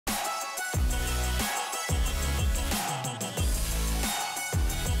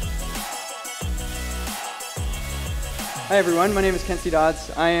Hi everyone, my name is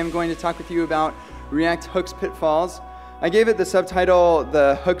Dodds. I am going to talk with you about React Hooks Pitfalls. I gave it the subtitle,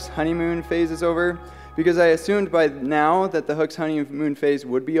 The Hooks Honeymoon Phase is Over, because I assumed by now that the Hooks Honeymoon Phase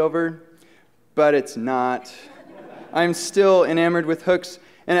would be over, but it's not. I'm still enamored with hooks,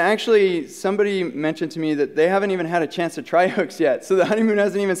 and actually somebody mentioned to me that they haven't even had a chance to try hooks yet, so the honeymoon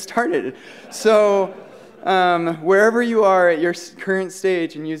hasn't even started. So wherever you are at your current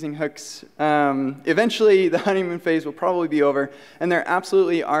stage in using hooks, eventually the honeymoon phase will probably be over, and there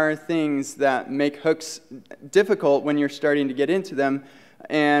absolutely are things that make hooks difficult when you're starting to get into them,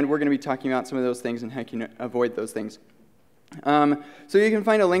 and we're going to be talking about some of those things and how you can avoid those things. So you can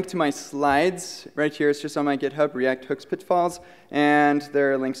find a link to my slides right here. It's just on my GitHub, React Hooks Pitfalls, and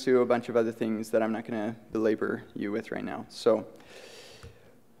there are links to a bunch of other things that I'm not going to belabor you with right now. So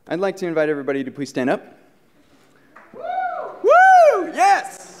I'd like to invite everybody to please stand up. Woo!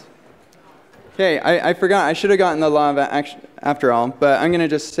 Yes! Okay, I forgot. I should have gotten the law of action after all, but I'm going to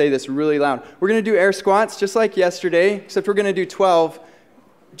just say this really loud. We're going to do air squats just like yesterday, except we're going to do 12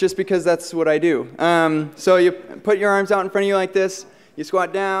 just because that's what I do. So you put your arms out in front of you like this. You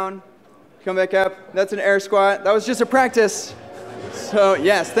squat down, come back up. That's an air squat. That was just a practice. So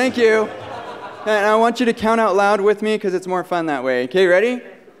yes, thank you. And I want you to count out loud with me because it's more fun that way. Okay, ready?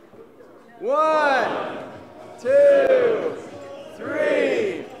 1, 2,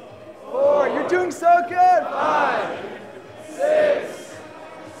 3, 4. You're doing so good. 5, 6,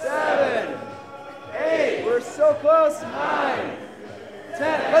 7, 8. We're so close. 9,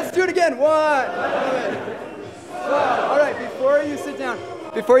 10. Let's do it again. 1, 11, 12. All right, before you sit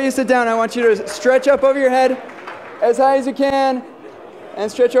down, I want you to stretch up over your head as high as you can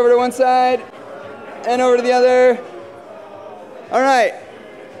and stretch over to one side and over to the other. All right.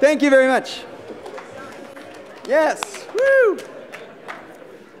 Thank you very much. Yes. Woo!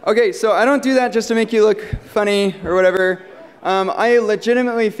 Okay, so I don't do that just to make you look funny or whatever. I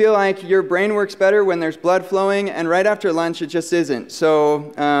legitimately feel like your brain works better when there's blood flowing, and right after lunch it just isn't.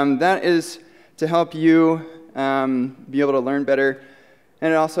 So that is to help you be able to learn better.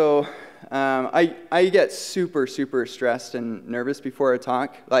 And it also, I get super, super stressed and nervous before a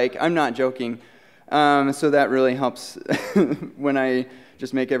talk. Like, I'm not joking. So that really helps when I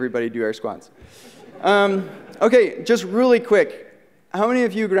just make everybody do air squats. Okay, just really quick. How many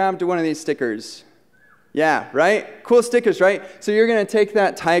of you grabbed one of these stickers? Yeah, right? Cool stickers, right? So you're going to take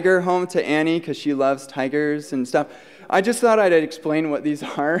that tiger home to Annie because she loves tigers and stuff. I just thought I'd explain what these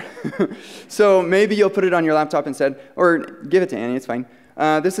are. So maybe you'll put it on your laptop instead, or give it to Annie, it's fine.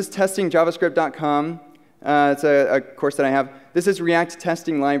 This is testingjavascript.com. It's a course that I have. This is React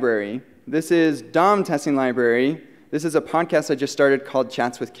Testing Library. This is DOM Testing Library. This is a podcast I just started called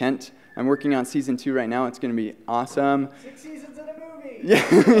Chats with Kent. I'm working on season 2 right now. It's going to be awesome. 6 seasons in a movie.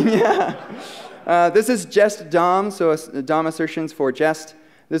 Yeah. This is Jest DOM, so DOM assertions for Jest.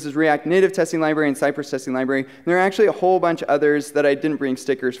 This is React Native Testing Library and Cypress Testing Library. There are actually a whole bunch of others that I didn't bring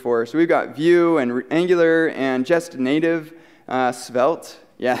stickers for. So we've got Vue and Angular and Jest Native, Svelte.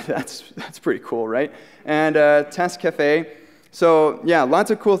 Yeah, that's pretty cool, right? And Test Cafe. So yeah, lots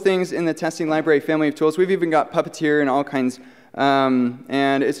of cool things in the testing library family of tools. We've even got Puppeteer and all kinds.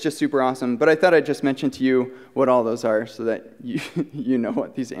 And it's just super awesome. But I thought I'd just mention to you what all those are so that you know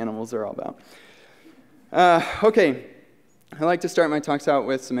what these animals are all about. Okay, I like to start my talks out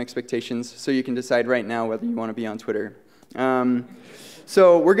with some expectations so you can decide right now whether you want to be on Twitter.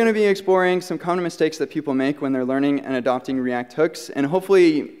 So we're going to be exploring some common mistakes that people make when they're learning and adopting React hooks. And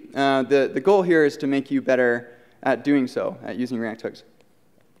hopefully the goal here is to make you better at doing so, at using React hooks.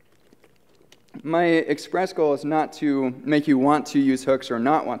 My express goal is not to make you want to use hooks or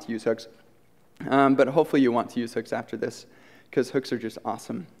not want to use hooks, but hopefully you want to use hooks after this, because hooks are just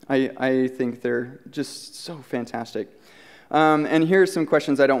awesome. I think they're just so fantastic. And here's some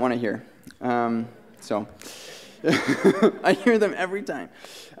questions I don't want to hear. So I hear them every time.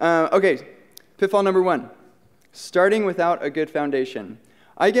 Okay, pitfall number 1, starting without a good foundation.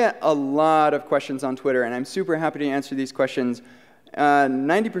 I get a lot of questions on Twitter, and I'm super happy to answer these questions.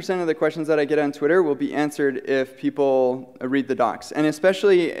 90% of the questions that I get on Twitter will be answered if people read the docs, and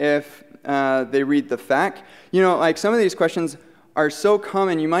especially if they read the FAQ. You know, like some of these questions are so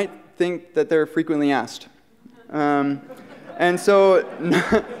common, you might think that they're frequently asked. And so,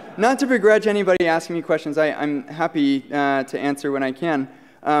 not to begrudge anybody asking me questions, I'm happy to answer when I can.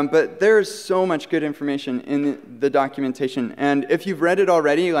 But there's so much good information in the documentation. And if you've read it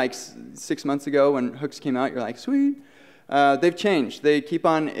already, like 6 months ago when hooks came out, you're like, sweet. They've changed. They keep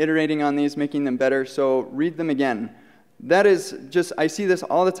on iterating on these, making them better, so read them again. That is just, I see this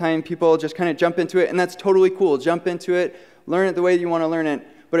all the time. People just kind of jump into it, and that's totally cool. Jump into it, learn it the way you want to learn it,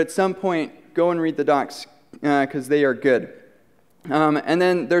 but at some point, go and read the docs, because they are good. And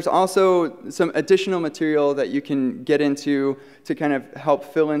then there's also some additional material that you can get into to kind of help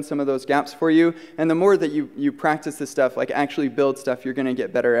fill in some of those gaps for you. And the more that you practice this stuff, like actually build stuff, you're going to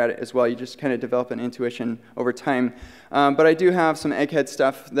get better at it as well. You just kind of develop an intuition over time. But I do have some Egghead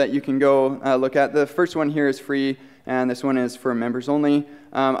stuff that you can go look at. The first one here is free, and this one is for members only.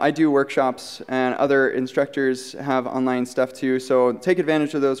 I do workshops, and other instructors have online stuff too, so take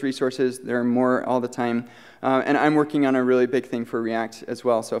advantage of those resources. There are more all the time. And I'm working on a really big thing for React as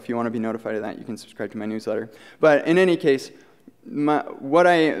well, so if you want to be notified of that, you can subscribe to my newsletter. But in any case,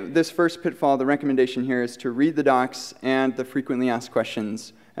 this first pitfall, the recommendation here is to read the docs and the frequently asked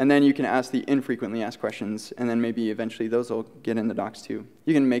questions, and then you can ask the infrequently asked questions, and then maybe eventually those will get in the docs too.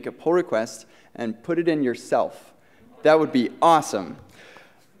 You can make a pull request and put it in yourself. That would be awesome.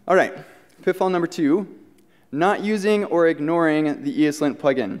 All right, pitfall number 2, not using or ignoring the ESLint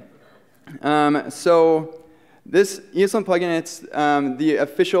plugin. So this ESLint plugin, it's the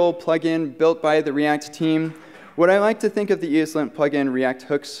official plugin built by the React team. What I like to think of the ESLint plugin, React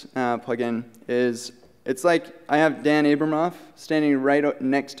Hooks plugin, is it's like I have Dan Abramoff standing right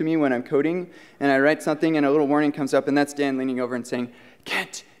next to me when I'm coding, and I write something, and a little warning comes up, and that's Dan leaning over and saying,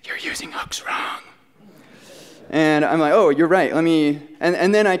 "Kent, you're using hooks wrong." And I'm like, oh, you're right, let me,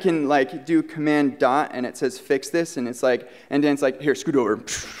 and then I can like do command dot, and it says fix this, and it's like, and Dan's like, here, scoot over.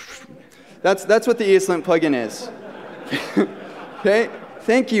 That's what the ESLint plugin is. Okay,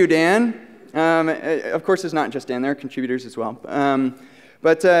 thank you, Dan. Of course, it's not just Dan, there are contributors as well.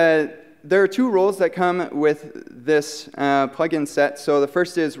 But there are 2 rules that come with this plugin set. So the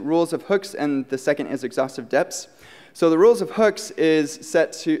first is rules of hooks, and the second is exhaustive depths. So the rules of hooks is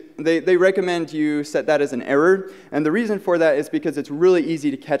set to, they recommend you set that as an error. And the reason for that is because it's really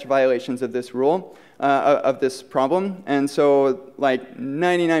easy to catch violations of this rule, of this problem. And so like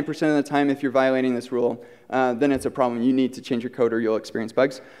 99% of the time, if you're violating this rule, then it's a problem. You need to change your code or you'll experience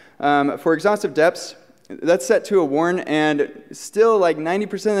bugs. For exhaustive depths, that's set to a warn, and still like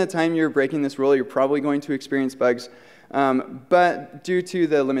 90% of the time you're breaking this rule, you're probably going to experience bugs. But due to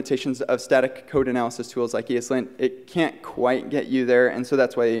the limitations of static code analysis tools like ESLint, it can't quite get you there, and so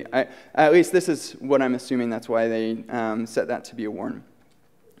that's why, at least this is what I'm assuming, that's why they set that to be a warn.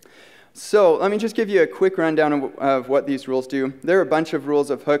 So let me just give you a quick rundown of what these rules do. There are a bunch of rules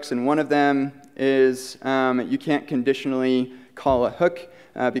of hooks, and one of them is you can't conditionally call a hook,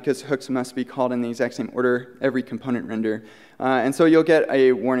 because hooks must be called in the exact same order every component render. And so you'll get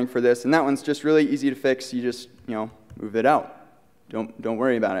a warning for this, and that one's just really easy to fix. You just, move it out. Don't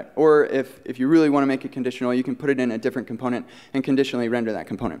worry about it. Or if you really want to make it conditional, you can put it in a different component and conditionally render that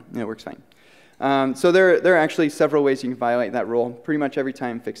component. It works fine. So there are actually several ways you can violate that rule. Pretty much every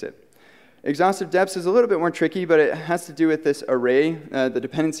time, fix it. Exhaustive depths is a little bit more tricky, but it has to do with this array, the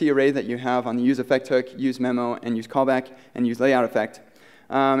dependency array that you have on the use effect hook, use memo, and use callback, and use layout effect.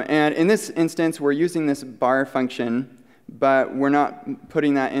 And in this instance, we're using this bar function, but we're not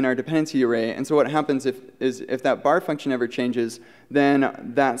putting that in our dependency array. And so what happens if that bar function ever changes,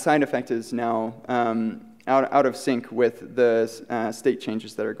 then that side effect is now out of sync with the state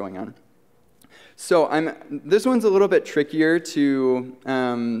changes that are going on. So this one's a little bit trickier to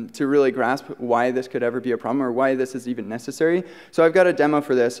really grasp why this could ever be a problem or why this is even necessary. So I've got a demo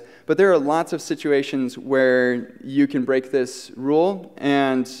for this, but there are lots of situations where you can break this rule,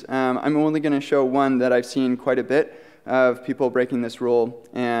 and I'm only going to show one that I've seen quite a bit of people breaking this rule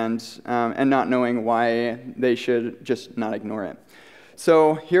and not knowing why they should just not ignore it.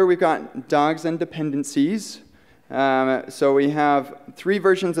 So here we've got dogs and dependencies. So we have 3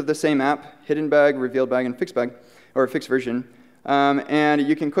 versions of the same app: hidden bug, revealed bug, and fixed bug, or fixed version. And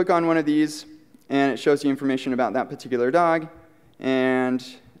you can click on one of these, and it shows you information about that particular dog. And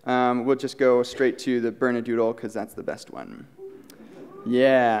we'll just go straight to the Bernedoodle, because that's the best one.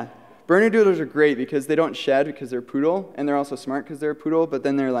 Yeah. Bernedoodles are great because they don't shed because they're poodle, and they're also smart because they're a poodle, but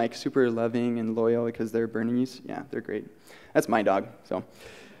then they're like super loving and loyal because they're Bernese. Yeah, they're great. That's my dog, so.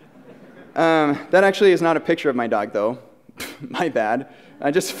 That actually is not a picture of my dog, though. My bad.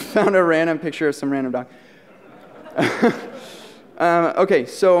 I just found a random picture of some random dog. Okay,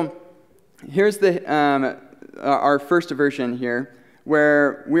 so here's our first version here,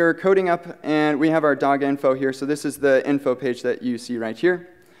 where we're coding up, and we have our dog info here. So this is the info page that you see right here.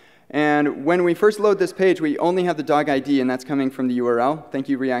 And when we first load this page, we only have the dog ID, and that's coming from the URL. Thank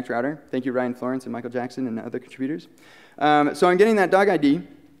you, React Router. Thank you, Ryan Florence and Michael Jackson and other contributors. So I'm getting that dog ID.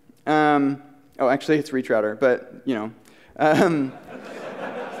 Oh, actually, it's reach router, but,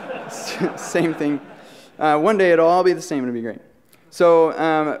 same thing. One day it'll all be the same. It'll be great.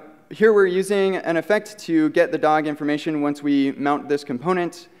 So here we're using an effect to get the dog information once we mount this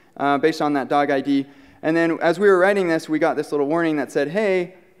component based on that dog ID. And then as we were writing this, we got this little warning that said,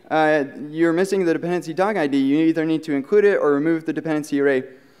 hey, you're missing the dependency dog ID. You either need to include it or remove the dependency array.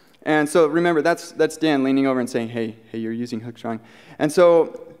 And so remember, that's Dan leaning over and saying, hey, you're using hooks wrong. And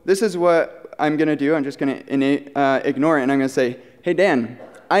so this is what I'm going to do. I'm just going to ignore it, and I'm going to say, hey, Dan,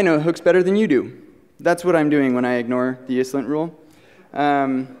 I know hooks better than you do. That's what I'm doing when I ignore the islint rule.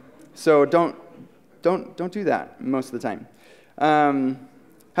 So don't do that most of the time.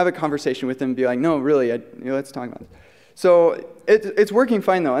 Have a conversation with them and be like, no, really, let's talk about it. So it's working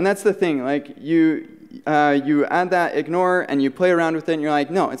fine, though, and that's the thing. Like, you add that ignore, and you play around with it, and you're like,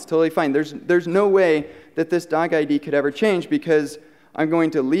 no, it's totally fine. There's no way that this dog ID could ever change, because I'm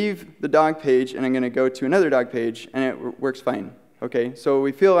going to leave the dog page, and I'm going to go to another dog page, and it works fine. Okay, so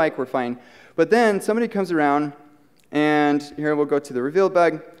we feel like we're fine. But then somebody comes around, and here we'll go to the reveal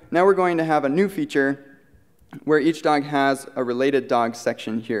bug. Now we're going to have a new feature where each dog has a related dog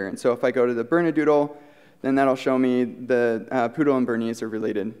section here. And so if I go to the Bernedoodle, then that'll show me the Poodle and Bernese are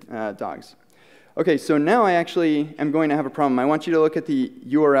related dogs. Okay, so now I actually am going to have a problem. I want you to look at the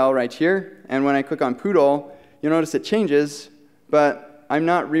URL right here, and when I click on Poodle, you'll notice it changes, but I'm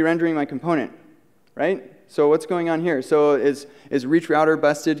not re-rendering my component, right? So what's going on here? So is reach router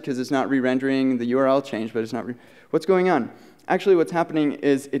busted because it's not re-rendering the URL change, but it's not what's going on? Actually, what's happening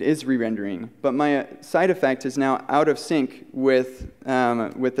is it is re-rendering, but my side effect is now out of sync with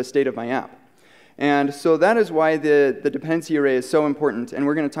the state of my app. And so that is why the dependency array is so important, and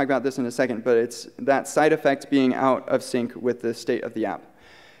we're going to talk about this in a second, but it's that side effect being out of sync with the state of the app.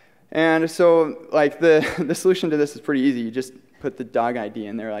 And so like the solution to this is pretty easy. You just put the dog ID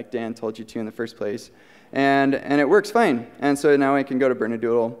in there like Dan told you to in the first place, and it works fine. And so now I can go to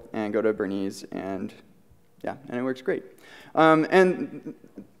Bernedoodle and go to Bernese, and yeah, and it works great. And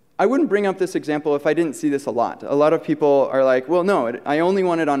I wouldn't bring up this example if I didn't see this a lot. A lot of people are like, well, no, I only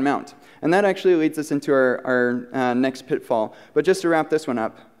want it on mount. And that actually leads us into our next pitfall. But just to wrap this one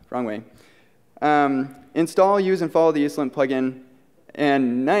up, wrong way. Install, use, and follow the islint plugin.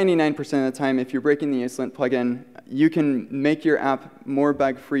 And 99% of the time, if you're breaking the islint plugin, you can make your app more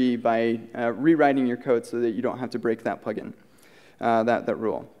bug-free by rewriting your code so that you don't have to break that plugin, that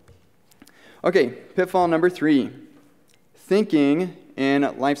rule. Okay, pitfall number 3. Thinking in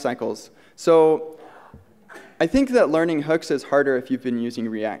life cycles. So I think that learning hooks is harder if you've been using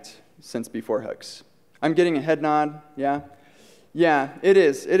React since before hooks. I'm getting a head nod, yeah? Yeah, it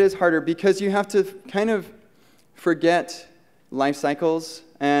is. It is harder because you have to kind of forget life cycles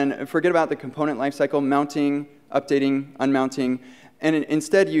and forget about the component life cycle, mounting, updating, unmounting, and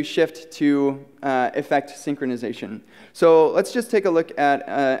instead you shift to effect synchronization. So let's just take a look at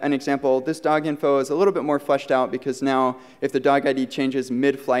an example. This dog info is a little bit more fleshed out because now if the dog ID changes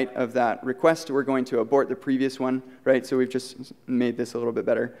mid-flight of that request, we're going to abort the previous one, right? So we've just made this a little bit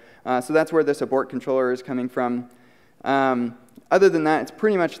better. So that's where this abort controller is coming from. Other than that, it's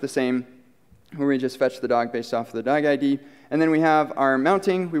pretty much the same, where we just fetch the dog based off of the dog ID. And then we have our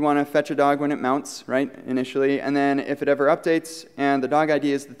mounting. We want to fetch a dog when it mounts, right, initially. And then if it ever updates and the dog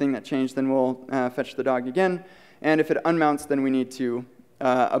ID is the thing that changed, then we'll fetch the dog again. And if it unmounts, then we need to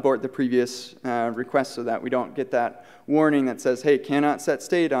abort the previous request so that we don't get that warning that says, hey, cannot set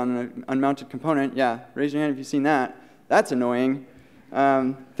state on an unmounted component. Yeah, raise your hand if you've seen that. That's annoying.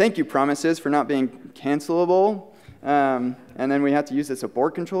 Thank you, promises, for not being cancelable. And then we have to use this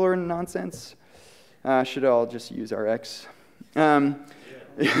abort controller nonsense. Should all just use Rx.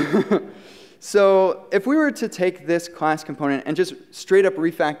 So if we were to take this class component and just straight up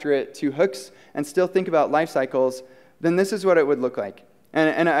refactor it to hooks and still think about life cycles, then this is what it would look like.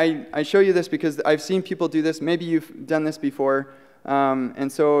 And I show you this because I've seen people do this. Maybe you've done this before.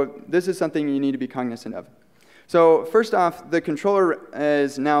 And so this is something you need to be cognizant of. So first off, the controller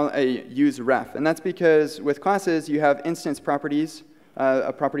is now a useRef. And that's because with classes, you have instance properties,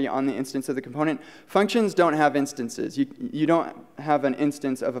 a property on the instance of the component. Functions don't have instances. You don't have an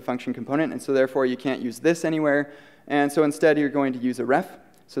instance of a function component, and so therefore you can't use this anywhere. And so instead you're going to use a ref.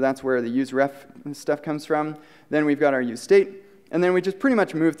 So that's where the useRef stuff comes from. Then we've got our useState. And then we just pretty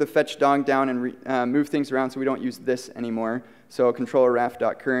much move the fetch dog down and move things around so we don't use this anymore. So controller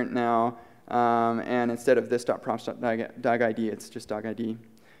ref.current now. And instead of this.props.dogID, it's just dogID,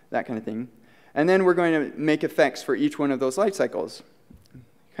 that kind of thing. And then we're going to make effects for each one of those life cycles.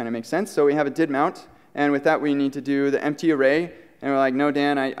 Kind of makes sense. So we have a did mount, and with that we need to do the empty array. And we're like, no,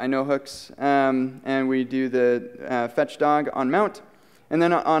 Dan, I know hooks. And we do the fetch dog on mount. And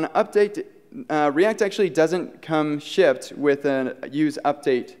then on update, React actually doesn't come shipped with a use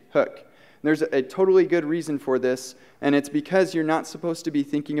update hook. There's a totally good reason for this, and it's because you're not supposed to be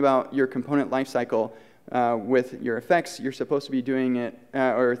thinking about your component lifecycle with your effects, you're supposed to be doing it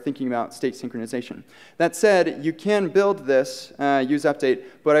or thinking about state synchronization. That said, you can build this use update,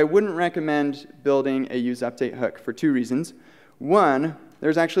 but I wouldn't recommend building a use update hook for 2 reasons. One,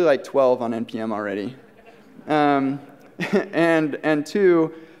 there's actually like 12 on NPM already. And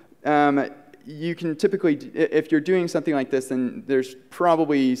 2, you can typically, if you're doing something like this, then there's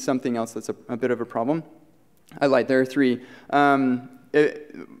probably something else that's a bit of a problem. I lied, there are 3.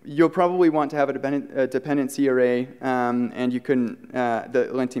 You'll probably want to have a dependency array, and you couldn't, the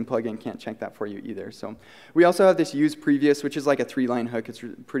linting plugin can't check that for you either. So we also have this use previous, which is like a 3-line hook. It's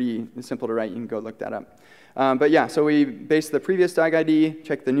pretty simple to write. You can go look that up. But yeah, so we base the previous dog ID,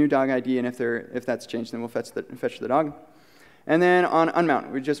 check the new dog ID, and if that's changed, then we'll fetch the dog. And then on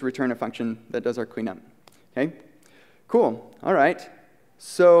unmount, we just return a function that does our cleanup. Okay, cool. All right.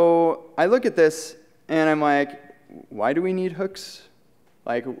 So I look at this, and I'm like, why do we need hooks?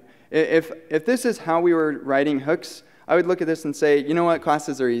 Like, if this is how we were writing hooks, I would look at this and say, you know what,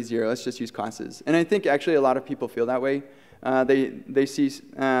 classes are easier. Let's just use classes. And I think actually a lot of people feel that way. They see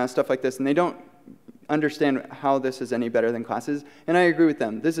stuff like this, and they don't understand how this is any better than classes. And I agree with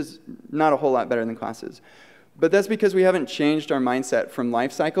them. This is not a whole lot better than classes. But that's because we haven't changed our mindset from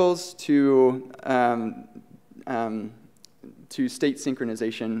life cycles to state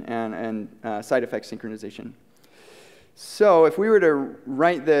synchronization and side effect synchronization. So if we were to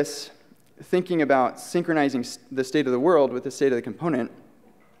write this thinking about synchronizing the state of the world with the state of the component,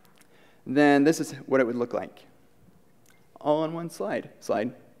 then this is what it would look like. All on one slide,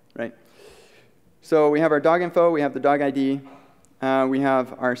 right? So we have our dog info, we have the dog ID, we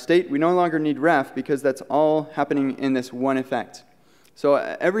have our state. We no longer need ref because that's all happening in this one effect. So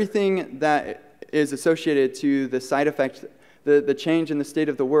everything that is associated to the side effect, the change in the state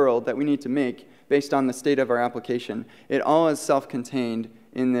of the world that we need to make based on the state of our application, it all is self-contained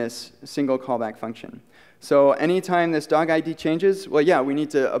in this single callback function. So anytime this dog ID changes, well, yeah, we need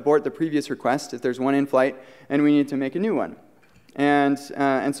to abort the previous request if there's one in flight, and we need to make a new one. And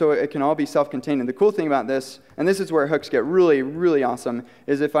so it can all be self-contained. And the cool thing about this, and this is where hooks get really, really awesome,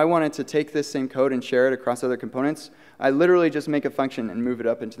 is if I wanted to take this same code and share it across other components, I literally just make a function and move it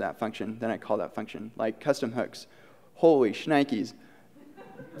up into that function. Then I call that function, like custom hooks. Holy shnikes.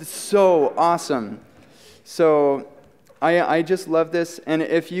 It's so awesome. So I just love this. And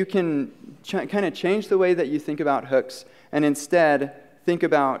if you can kind of change the way that you think about hooks and instead think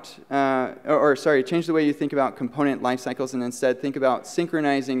about, change the way you think about component life cycles and instead think about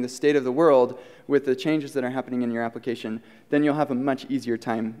synchronizing the state of the world with the changes that are happening in your application, then you'll have a much easier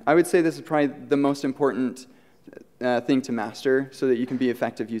time. I would say this is probably the most important thing to master so that you can be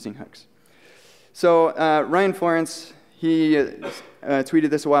effective using hooks. So Ryan Florence, he tweeted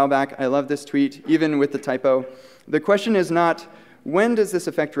this a while back. I love this tweet, even with the typo. The question is not, when does this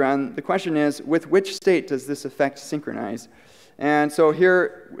effect run? The question is, with which state does this effect synchronize? And so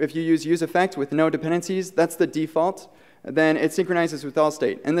here, if you use effect with no dependencies, that's the default. Then it synchronizes with all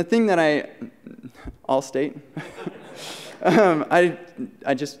state. And the thing that all state?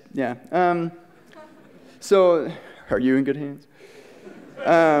 So, are you in good hands?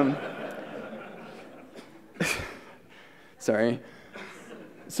 Sorry.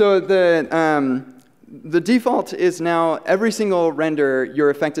 So the default is now every single render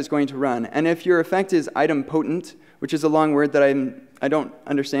your effect is going to run. And if your effect is item potent, which is a long word that I don't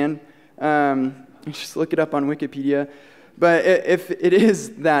understand, just look it up on Wikipedia. But if it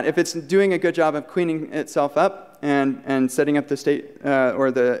is that, if it's doing a good job of cleaning itself up and setting up the state or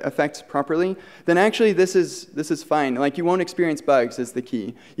the effects properly, then actually this is fine. Like, you won't experience bugs is the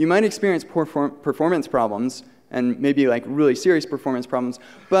key. You might experience performance problems and maybe like really serious performance problems,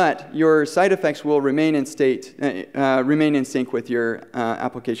 but your side effects will remain in state, remain in sync with your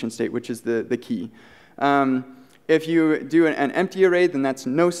application state, which is the key. If you do an empty array, then that's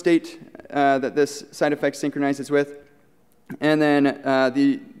no state that this side effect synchronizes with. And then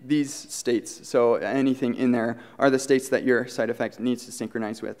these states, so anything in there, are the states that your side effect needs to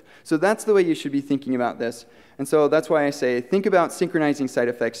synchronize with. So that's the way you should be thinking about this. And so that's why I say think about synchronizing side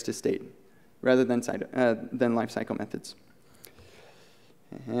effects to state rather than lifecycle methods.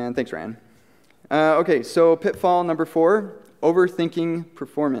 And thanks, Ryan. OK, so pitfall number 4, overthinking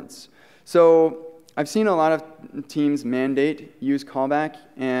performance. So I've seen a lot of teams mandate use callback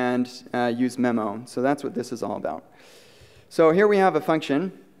and use memo. So that's what this is all about. So here we have a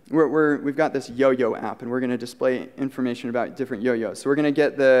function. We've got this yo-yo app, and we're going to display information about different yo-yos. So we're going to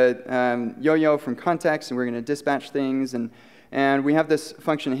get the yo-yo from context, and we're going to dispatch things. And we have this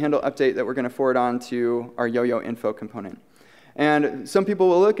function handle update that we're going to forward on to our yo-yo info component. And some people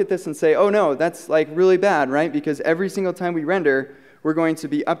will look at this and say, oh, no, that's like really bad, right? Because every single time we render, we're going to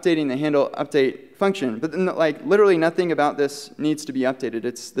be updating the handle update function. But then, like, literally nothing about this needs to be updated.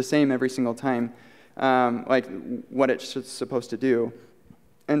 It's the same every single time, like what it's supposed to do.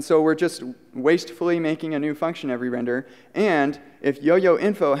 And so we're just wastefully making a new function every render. And if yo-yo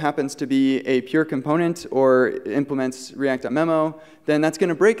info happens to be a pure component or implements React.memo, then that's going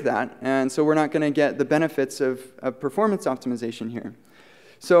to break that. And so we're not going to get the benefits of performance optimization here.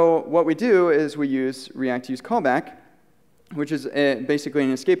 So what we do is we use React use callback, which is basically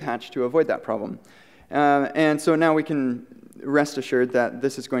an escape hatch to avoid that problem. And so now we can rest assured that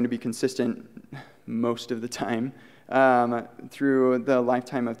this is going to be consistent most of the time through the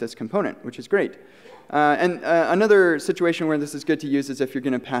lifetime of this component, which is great. And another situation where this is good to use is if you're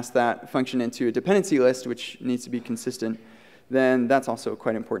going to pass that function into a dependency list, which needs to be consistent, then that's also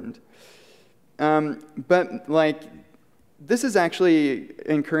quite important. But like, this is actually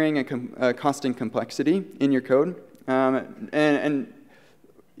incurring a cost and complexity in your code. And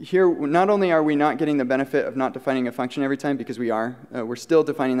here, not only are we not getting the benefit of not defining a function every time, because we're still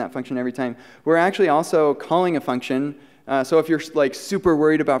defining that function every time, we're actually also calling a function. So if you're like super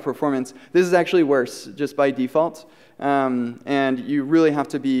worried about performance, this is actually worse just by default. And you really have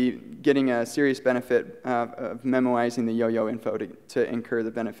to be getting a serious benefit of memoizing the yo-yo info to incur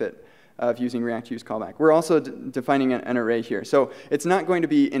the benefit of using React use callback. We're also defining an array here. So it's not going to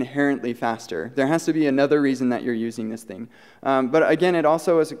be inherently faster. There has to be another reason that you're using this thing. But again, it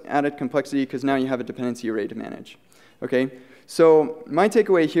also has added complexity because now you have a dependency array to manage. Okay? So my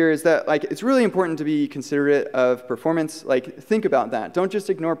takeaway here is that like, it's really important to be considerate of performance. Like, think about that. Don't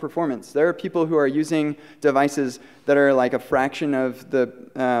just ignore performance. There are people who are using devices that are like a fraction of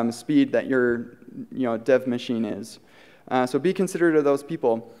the speed that your dev machine is. So be considerate of those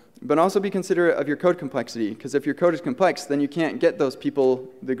people. But also be considerate of your code complexity, because if your code is complex, then you can't get those people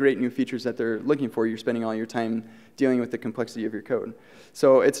the great new features that they're looking for. You're spending all your time dealing with the complexity of your code.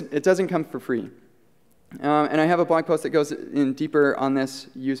 So it doesn't come for free. And I have a blog post that goes in deeper on this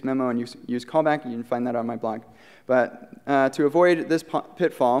use memo and use callback. You can find that on my blog. But to avoid this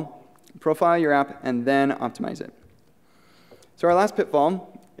pitfall, profile your app and then optimize it. So our last pitfall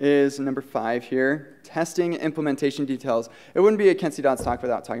is number 5 here, testing implementation details. It wouldn't be a Kenzie Dodds talk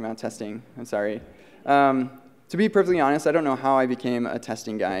without talking about testing. I'm sorry. To be perfectly honest, I don't know how I became a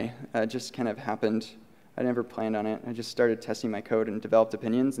testing guy. It just kind of happened. I never planned on it. I just started testing my code and developed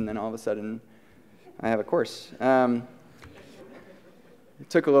opinions, and then all of a sudden, I have a course. It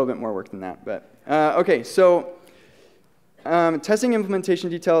took a little bit more work than that. But OK, so testing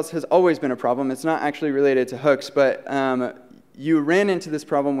implementation details has always been a problem. It's not actually related to hooks, but you ran into this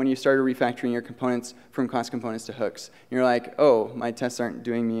problem when you started refactoring your components from class components to hooks. And you're like, oh, my tests aren't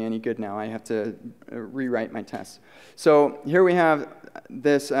doing me any good now. I have to rewrite my tests. So here we have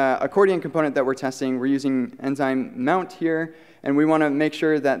this accordion component that we're testing. We're using enzyme mount here. And we want to make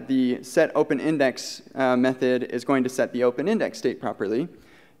sure that the setOpenIndex method is going to set the openIndex state properly.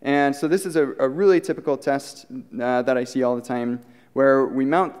 And so this is a really typical test that I see all the time, where we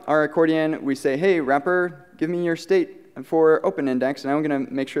mount our accordion. We say, hey, wrapper, give me your state for openIndex, and I'm going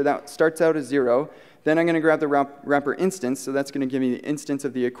to make sure that starts out as 0. Then I'm going to grab the wrapper instance, so that's going to give me the instance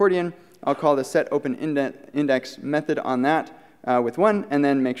of the accordion. I'll call the setOpenIndex method on that with 1, and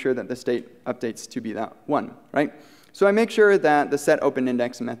then make sure that the state updates to be that 1, right? So I make sure that the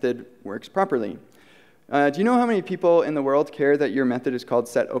setOpenIndex method works properly. Do you know how many people in the world care that your method is called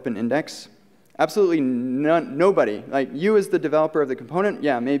setOpenIndex? Absolutely nobody. Like, you as the developer of the component,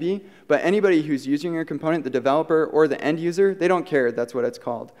 yeah, maybe. But anybody who's using your component, the developer or the end user, they don't care that's what it's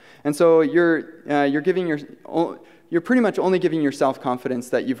called. And so you're pretty much only giving yourself confidence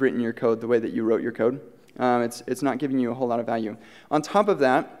that you've written your code the way that you wrote your code. It's not giving you a whole lot of value. On top of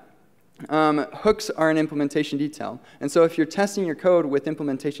that, hooks are an implementation detail. And so if you're testing your code with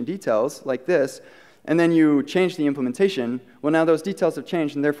implementation details like this, and then you change the implementation, well, now those details have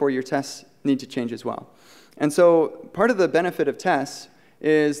changed, and therefore your tests need to change as well. And so part of the benefit of tests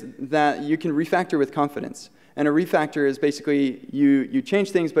is that you can refactor with confidence. And a refactor is basically you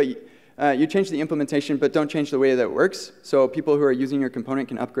change things, but you change the implementation, but don't change the way that it works. So people who are using your component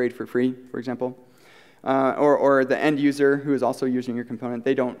can upgrade for free, for example. Or the end user who is also using your component,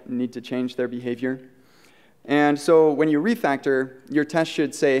 they don't need to change their behavior. And so when you refactor, your test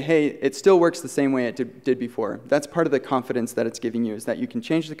should say, hey, it still works the same way it did before. That's part of the confidence that it's giving you, is that you can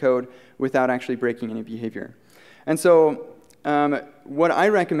change the code without actually breaking any behavior. And so what I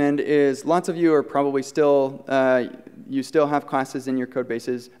recommend is, lots of you are probably still, you still have classes in your code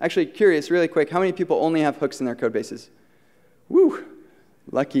bases. Actually, curious, really quick, how many people only have hooks in their code bases? Woo,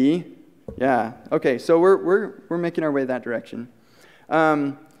 lucky. Yeah, OK, so we're making our way that direction.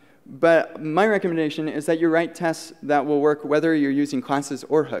 But my recommendation is that you write tests that will work whether you're using classes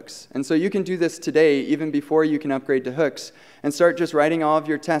or hooks. And so you can do this today, even before you can upgrade to hooks, and start just writing all of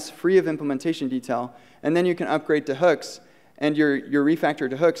your tests free of implementation detail. And then you can upgrade to hooks, and your refactor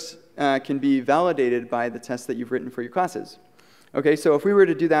to hooks can be validated by the tests that you've written for your classes. Okay, so if we were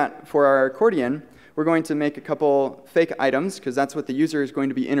to do that for our accordion, we're going to make a couple fake items, because that's what the user is going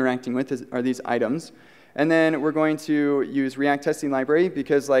to be interacting with, are these items. And then we're going to use React Testing Library,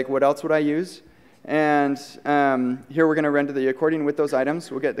 because like, what else would I use? And here we're going to render the accordion with those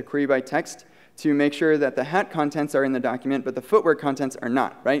items. We'll get the query by text to make sure that the hat contents are in the document, but the footwear contents are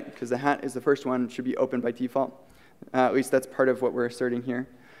not, right? Because the hat is the first one, should be open by default. At least that's part of what we're asserting here.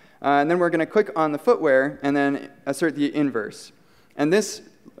 And then we're going to click on the footwear and then assert the inverse. And this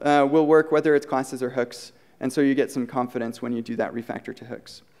will work whether it's classes or hooks, and so you get some confidence when you do that refactor to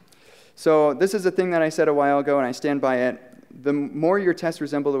hooks. So this is a thing that I said a while ago, and I stand by it. The more your tests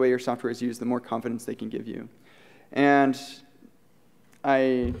resemble the way your software is used, the more confidence they can give you. And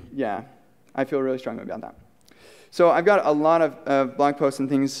I feel really strongly about that. So I've got a lot of blog posts and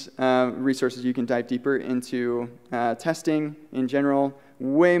things, resources you can dive deeper into testing in general,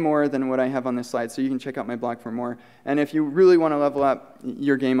 way more than what I have on this slide, so you can check out my blog for more. And if you really want to level up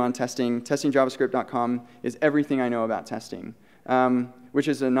your game on testing, testingjavascript.com is everything I know about testing, which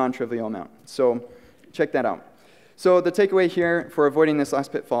is a non-trivial amount. So check that out. So the takeaway here for avoiding this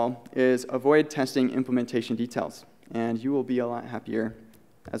last pitfall is avoid testing implementation details, and you will be a lot happier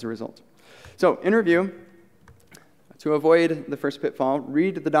as a result. So in review, to avoid the first pitfall,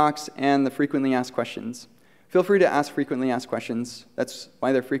 read the docs and the frequently asked questions. Feel free to ask frequently asked questions. That's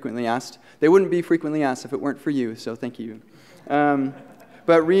why they're frequently asked. They wouldn't be frequently asked if it weren't for you, so thank you.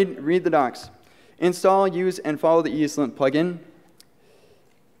 But read the docs. Install, use, and follow the ESLint plugin.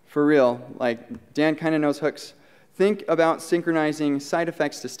 For real, like Dan kind of knows hooks. Think about synchronizing side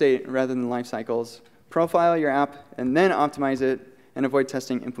effects to state rather than life cycles. Profile your app, and then optimize it, and avoid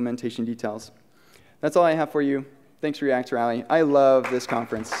testing implementation details. That's all I have for you. Thanks, React Rally. I love this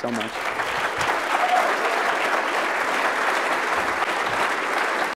conference so much.